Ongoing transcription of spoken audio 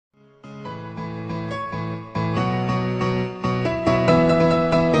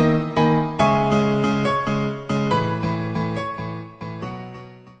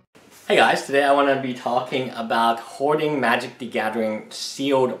Hey guys, today I want to be talking about hoarding Magic the Gathering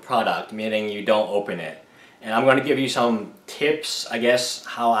sealed product, meaning you don't open it. And I'm going to give you some tips, I guess,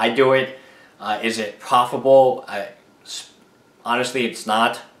 how I do it. Is it profitable? Honestly, it's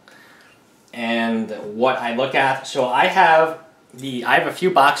not. And what I look at, so I have a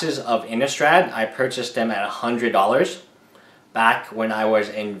few boxes of Innistrad. I purchased them at $100 back when I was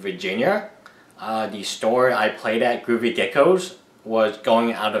in Virginia. The store I played at, Groovy Geckos, was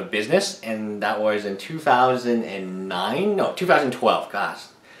going out of business, and that was in 2009? No, 2012, gosh.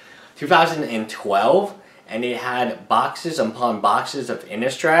 2012, and they had boxes upon boxes of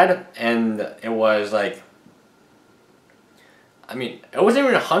Innistrad, and it was like, I mean, it wasn't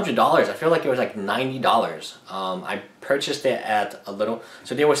even $100. I feel like it was like $90. I purchased it at a little,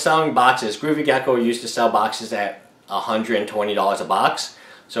 so they were selling boxes. Groovy Gecko used to sell boxes at $120 a box,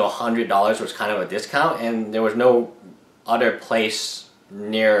 so $100 was kind of a discount, and there was no other place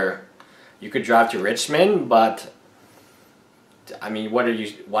near. You could drive to Richmond, but I mean,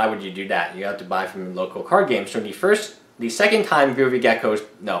 why would you do that? You have to buy from local card games. So the second time Groovy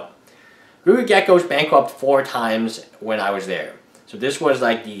Geckos bankrupt 4 times when I was there. So this was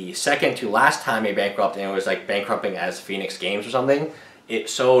like the second to last time they bankrupt, and it was like bankrupting as Phoenix Games or something. It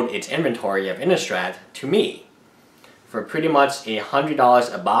sold its inventory of Innistrad to me for pretty much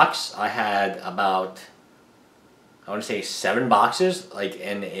 $100 a box. I had about, I want to say 7 boxes, like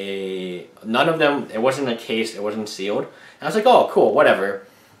in none of them, it wasn't a case, it wasn't sealed. And I was like, oh cool, whatever.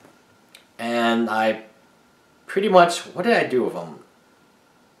 And I pretty much, what did I do with them?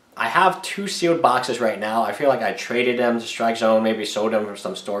 I have 2 sealed boxes right now. I feel like I traded them to Strike Zone, maybe sold them for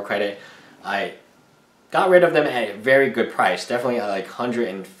some store credit. I got rid of them at a very good price, definitely at like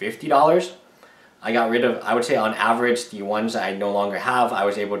 $150. I got rid of, I would say on average, the ones I no longer have, I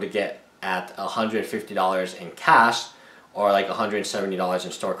was able to get at $150 in cash or like $170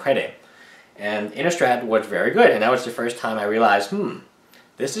 in store credit. And Innistrad was very good, and that was the first time I realized,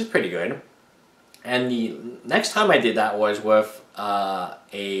 this is pretty good. And the next time I did that was with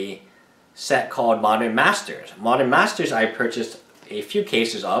a set called Modern Masters. Modern Masters I purchased a few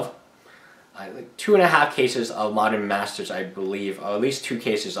cases of, like 2.5 cases of Modern Masters, I believe, or at least 2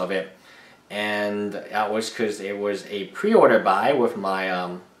 cases of it. And that was because it was a pre-order buy with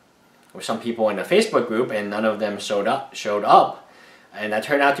my with some people in the Facebook group, and none of them showed up, and that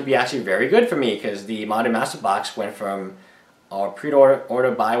turned out to be actually very good for me, because the Modern Master box went from, our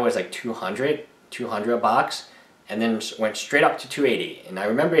pre-order buy was like 200 a box, and then went straight up to 280. And I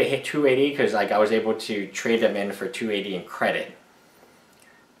remember it hit 280 because like I was able to trade them in for 280 in credit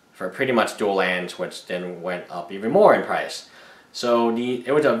for pretty much dual lands, which then went up even more in price. So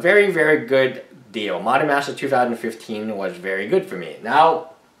it was a very, very good deal. Modern Master 2015 was very good for me.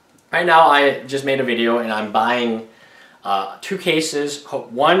 Right now I just made a video, and I'm buying 2 cases,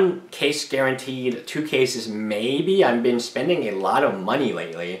 1 case guaranteed, 2 cases maybe. I've been spending a lot of money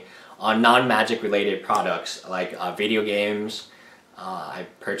lately on non-Magic related products, like video games. I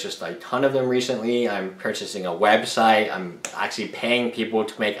purchased a ton of them recently. I'm purchasing a website. I'm actually paying people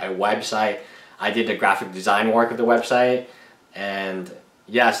to make a website. I did the graphic design work of the website, and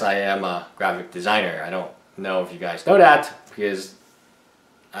yes, I am a graphic designer. I don't know if you guys know that, because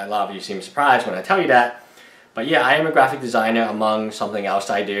a lot of you seem surprised when I tell you that. But yeah, I am a graphic designer among something else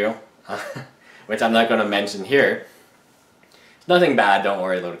I do, which I'm not going to mention here. It's nothing bad, don't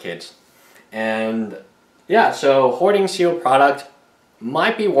worry little kids. And yeah, so hoarding sealed product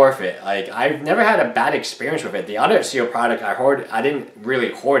might be worth it. Like, I've never had a bad experience with it. The other sealed product I didn't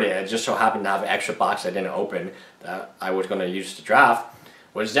really hoard it. It just so happened to have an extra box I didn't open that I was going to use to draft,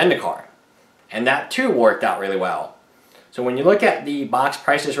 was Zendikar. And that too worked out really well. So when you look at the box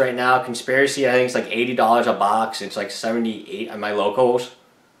prices right now, Conspiracy, I think it's like $80 a box. It's like $78 at my locals.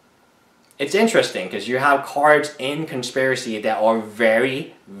 It's interesting because you have cards in Conspiracy that are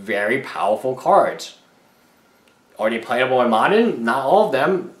very, very powerful cards. Are they playable in Modern? Not all of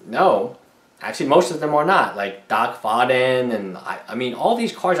them, no. Actually, most of them are not. Like Doc Fodden, and I mean, all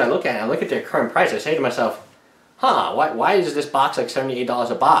these cards I look at, and I look at their current price, I say to myself, why is this box like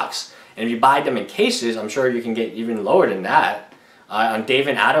 $78 a box? And if you buy them in cases, I'm sure you can get even lower than that. On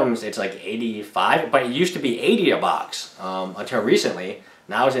David Adams, it's like $85, but it used to be $80 a box until recently.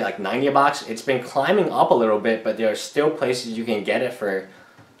 Now it's like $90 a box. It's been climbing up a little bit, but there are still places you can get it for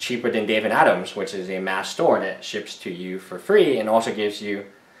cheaper than David Adams, which is a mass store that ships to you for free and also gives you,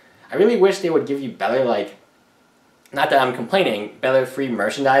 I really wish they would give you better, like, not that I'm complaining, better free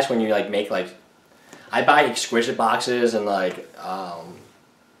merchandise when you like make like, I buy exquisite boxes and like,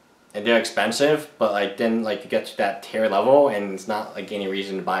 and they're expensive, but like then like you get to that tier level and it's not like any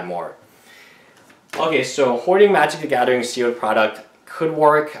reason to buy more. Okay, so hoarding Magic the Gathering sealed product could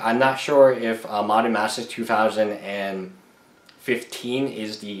work. I'm not sure if Modern Masters 2015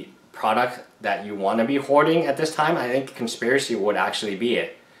 is the product that you want to be hoarding at this time. I think Conspiracy would actually be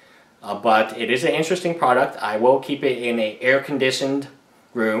it. But it is an interesting product. I will keep it in an air-conditioned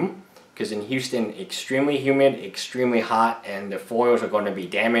room, because in Houston, extremely humid, extremely hot, and the foils are going to be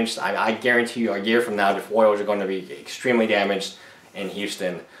damaged. I guarantee you a year from now, the foils are going to be extremely damaged in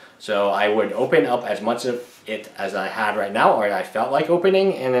Houston. So I would open up as much of it as I had right now, or I felt like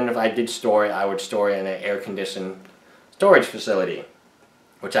opening, and then if I did store it, I would store it in an air-conditioned storage facility,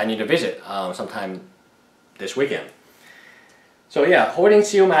 which I need to visit sometime this weekend. So yeah, hoarding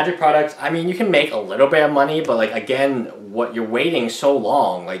sealed Magic products, I mean, you can make a little bit of money, but like, again, what you're waiting so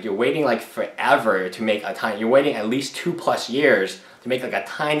long, like you're waiting like forever to make a tiny, you're waiting at least 2+ years to make like a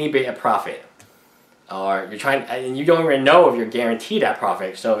tiny bit of profit. Or you're trying, and you don't even know if you're guaranteed that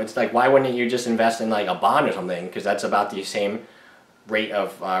profit. So it's like, why wouldn't you just invest in like a bond or something? Because that's about the same rate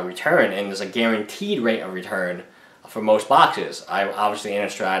of return, and there's a guaranteed rate of return for most boxes. Obviously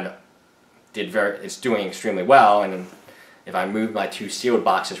Innistrad it's doing extremely well, and if I moved my 2 sealed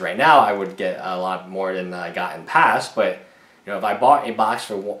boxes right now, I would get a lot more than I got in past. But you know, if I bought a box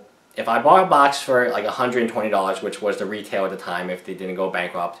for like $120, which was the retail at the time if they didn't go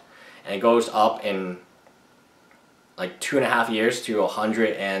bankrupt, and it goes up in like 2.5 years to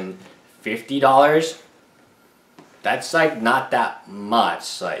 $150, that's like not that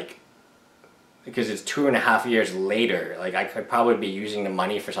much, like, because it's 2.5 years later. Like, I could probably be using the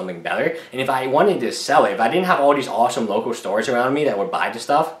money for something better. And if I wanted to sell it, if I didn't have all these awesome local stores around me that would buy the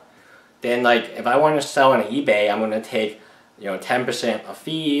stuff, then like if I want to sell on eBay, I'm going to take, you know, 10% of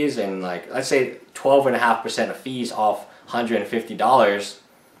fees, and like, let's say 12.5% of fees off $150.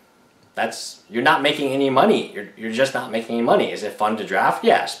 That's, you're not making any money. You're just not making any money. Is it fun to draft?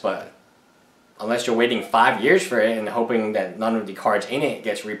 Yes, but unless you're waiting 5 years for it and hoping that none of the cards in it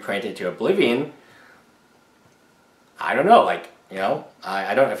gets reprinted to oblivion, I don't know. Like, you know,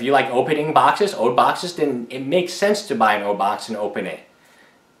 I don't, if you like opening boxes, old boxes, then it makes sense to buy an old box and open it.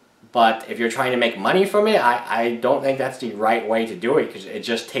 But if you're trying to make money from it, I don't think that's the right way to do it, because it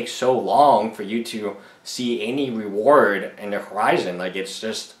just takes so long for you to see any reward in the horizon. Like, it's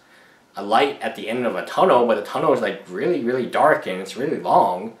just a light at the end of a tunnel, but the tunnel is like really, really dark and it's really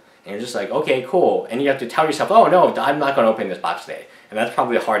long. And you're just like, okay, cool. And you have to tell yourself, oh no, I'm not going to open this box today. And that's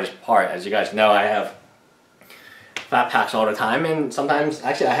probably the hardest part. As you guys know, I have fat packs all the time, and sometimes,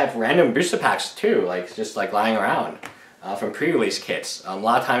 actually, I have random booster packs too, like just like lying around from pre-release kits. A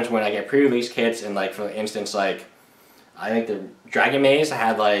lot of times when I get pre-release kits, and like for instance, like I think the Dragon Maze, I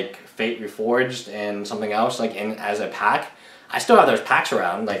had like Fate Reforged and something else like in as a pack. I still have those packs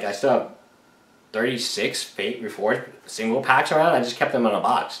around. Like, I still have 36 Fate Reforged single packs around. I just kept them in a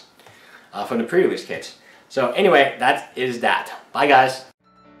box from the pre-release kits. So anyway, that is that. Bye guys.